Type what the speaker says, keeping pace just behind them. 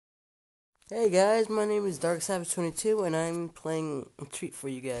Hey guys, my name is Dark Savage 22 and I'm playing a treat for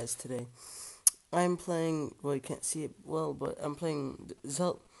you guys today. I'm playing, well, you can't see it well, but I'm playing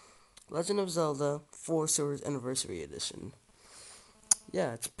Legend of Zelda 4 Swords Anniversary Edition.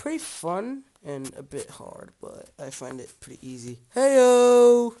 Yeah, it's pretty fun and a bit hard, but I find it pretty easy.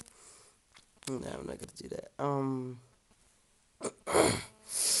 Heyo! No, I'm not gonna do that. I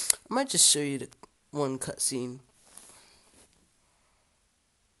might just show you the one cutscene.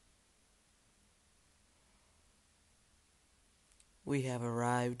 We have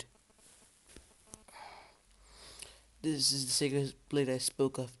arrived. This is the sacred blade I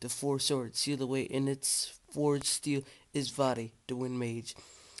spoke of, the four swords, sealed away in its forged steel is Vadi, the wind mage.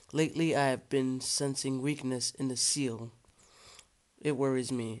 Lately I have been sensing weakness in the seal. It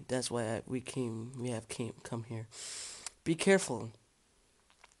worries me. That's why we have come here. Be careful.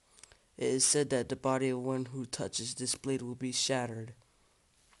 It is said that the body of one who touches this blade will be shattered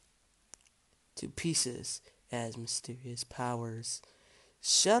to pieces as mysterious powers.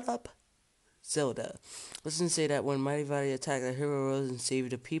 Shut up, Zelda. Listen say that when Mighty Valley attacked, the hero rose and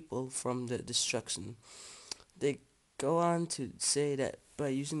saved the people from the destruction. They go on to say that by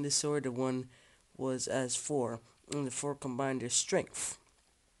using the sword, the one was as four, and the four combined their strength.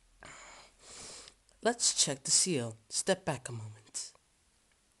 Let's check the seal. Step back a moment.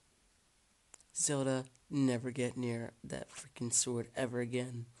 Zelda, never get near that freaking sword ever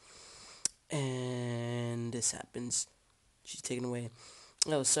again. And this happens. She's taken away.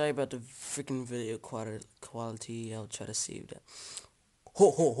 Oh, sorry about the freaking video quality. I'll try to save that.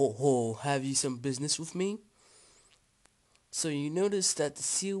 Ho ho ho ho, have you some business with me? So you noticed that the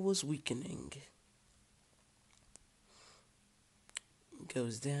seal was weakening.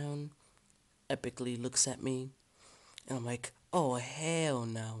 Goes down, epically looks at me, and I'm like, oh hell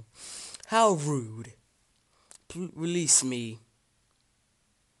no. How rude. Release me.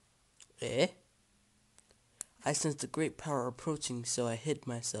 Eh? I sensed a great power approaching, so I hid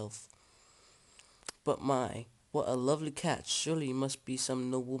myself. But my, what a lovely catch. Surely you must be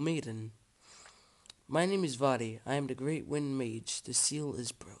some noble maiden. My name is Vadi. I am the great wind mage. The seal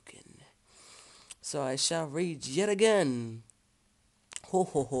is broken. So I shall rage yet again. Ho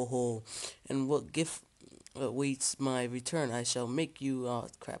ho ho ho. And what gift awaits my return? I shall make you,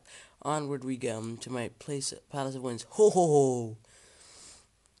 crap. Onward we go to my palace of winds. Ho ho ho.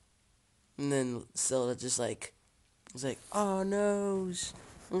 And then Zelda just like, it's like, oh no.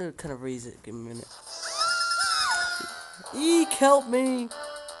 I'm gonna kind of raise it. Give me a minute. Eek, help me.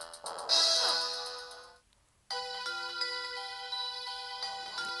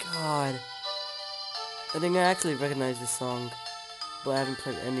 God. I think I actually recognize this song, but I haven't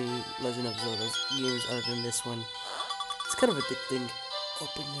played any Legend of Zelda games other than this one. It's kind of addicting.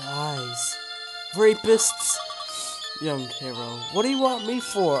 Open your eyes. Rapists! Young hero, what do you want me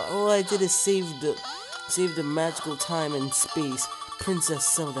for? All I did is save the magical time and space.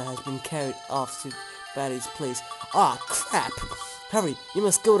 Princess Zelda has been carried off to Batty's place. Ah, crap! Hurry, you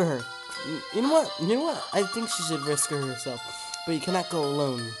must go to her. You know what? You know what? I think she should risk her herself. But you cannot go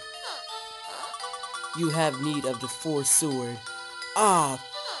alone. You have need of the four sword. Ah,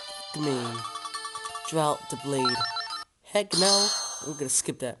 me. Draw out the blade. Heck no. I'm gonna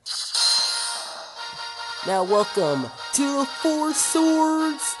skip that. Now welcome to the four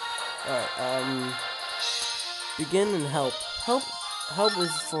swords. Alright, begin and help. Help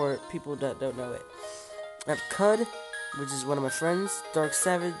is for people that don't know it. I have Cud, which is one of my friends. Dark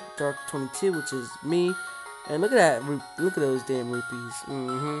Savage, Dark 22, which is me. And look at that. Look at those damn rupees.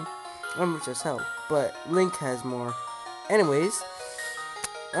 I'm rich as hell. But Link has more. Anyways,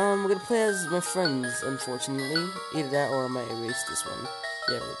 we're gonna play as my friends, unfortunately. Either that or I might erase this one.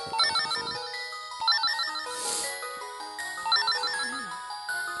 Yeah, we're gonna play as this one.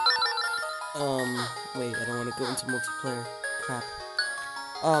 Wait, I don't want to go into multiplayer. Crap.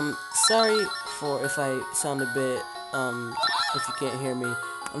 Sorry for if I sound a bit, if you can't hear me.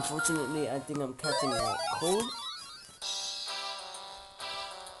 Unfortunately, I think I'm catching a cold.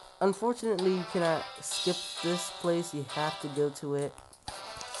 Unfortunately, you cannot skip this place. You have to go to it.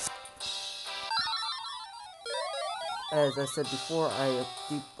 As I said before,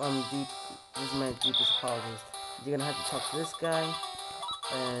 this is my deepest apologies. You're gonna have to talk to this guy,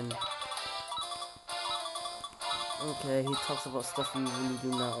 and okay, he talks about stuff you really do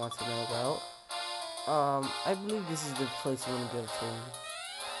not want to know about. I believe this is the place you want to go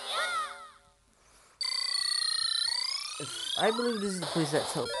to. I believe this is the place that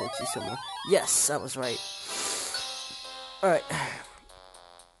teleports you somewhere. Yes, I was right. Alright.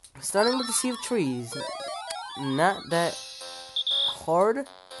 Starting with the Sea of Trees. Not that hard,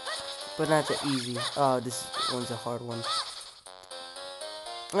 but not that easy. Oh, this one's a hard one.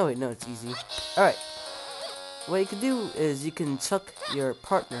 Oh wait, no, it's easy. Alright. What you can do is you can chuck your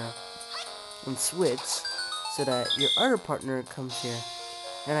partner and switch so that your other partner comes here.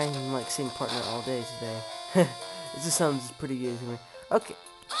 And I'm like saying partner all day today. It just sounds pretty good to me. Okay.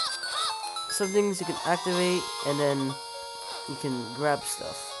 Some things you can activate and then you can grab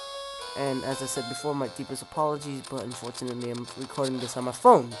stuff. And as I said before, my deepest apologies, but unfortunately I'm recording this on my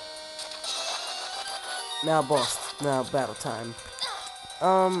phone. Now boss, now battle time.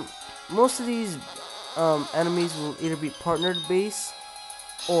 Most of these enemies will either be partnered based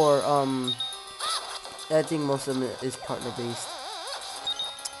or I think most of them is partner based.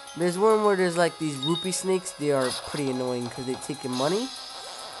 There's one where there's like these rupee snakes. They are pretty annoying because they take your money,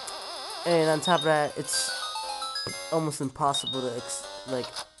 and on top of that, it's almost impossible to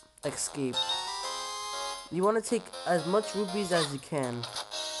escape. You want to take as much rupees as you can.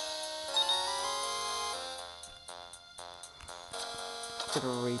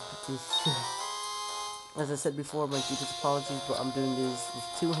 Gonna rape this. As I said before, my deepest apologies, but I'm doing this with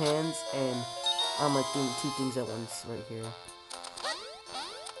 2 hands, and I'm like doing 2 things at once right here.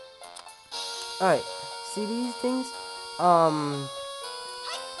 Alright, see these things?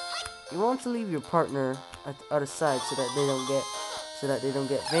 You want to leave your partner at the other side so that they don't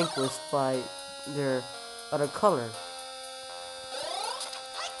get vanquished by their other color.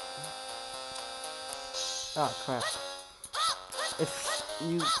 Oh crap.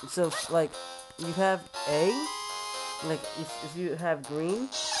 Like you have A, like if you have green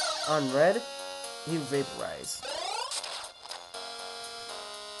on red, you vaporize.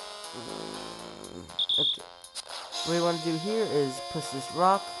 Okay. What you want to do here is push this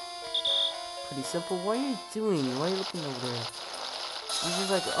rock. Pretty simple. What are you doing? Why are you looking over there? This is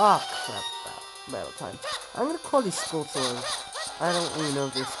like, oh crap, battle time. I'm gonna call these skull swords. I don't even know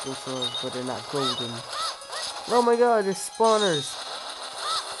if they're skull swords, but they're not golden. Oh my god, they're spawners.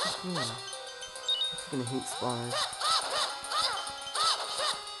 I'm gonna hate spawners.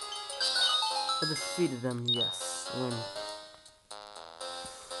 I defeated them, yes. Win.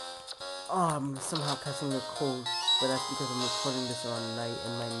 Oh, I'm somehow catching a cold, but that's because I'm recording this on night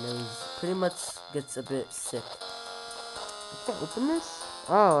and my nose pretty much gets a bit sick. I can't open this?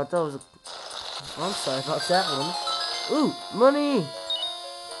 Oh, I thought it was a... I'm sorry about that one. Ooh, money!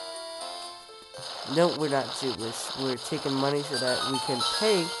 No, we're not Jewish. We're taking money so that we can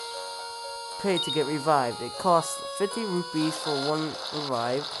pay to get revived. It costs 50 rupees for 1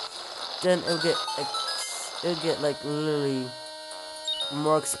 revive. Then it'll get like literally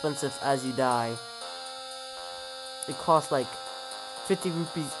more expensive as you die. It costs like 50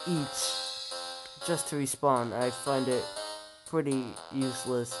 rupees each just to respawn. I find it pretty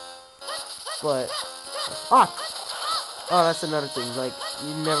useless. But oh, that's another thing. Like,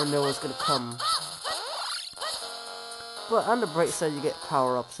 you never know what's gonna come. But on the bright side, you get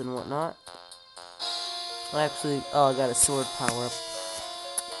power-ups and whatnot. Actually, I got a sword power-up.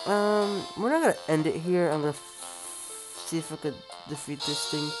 We're not gonna end it here. I'm gonna see if I could defeat this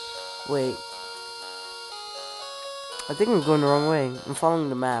thing. Wait. I think I'm going the wrong way. I'm following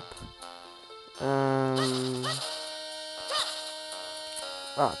the map.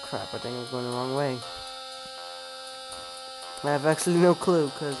 Oh crap, I think I'm going the wrong way. I have actually no clue,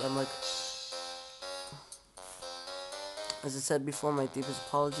 because I'm like... As I said before, my deepest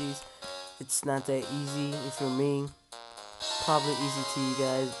apologies. It's not that easy if you're me. Probably easy to you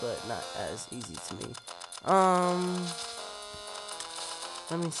guys, but not as easy to me.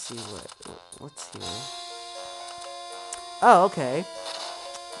 Let me see what's here. Oh, okay.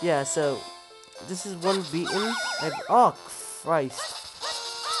 Yeah, so this is one beaten. Oh, Christ.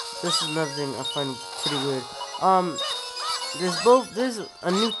 This is another thing I find pretty weird. There's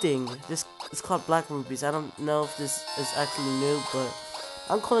a new thing. This is called Black Rupees. I don't know if this is actually new, but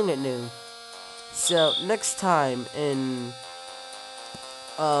I'm calling it new. So next time in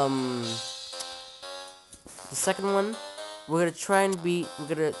the second one, we're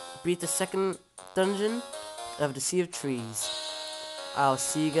gonna beat the second dungeon of the Sea of Trees. I'll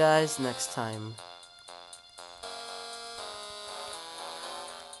see you guys next time.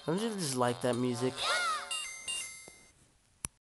 Don't you just like that music?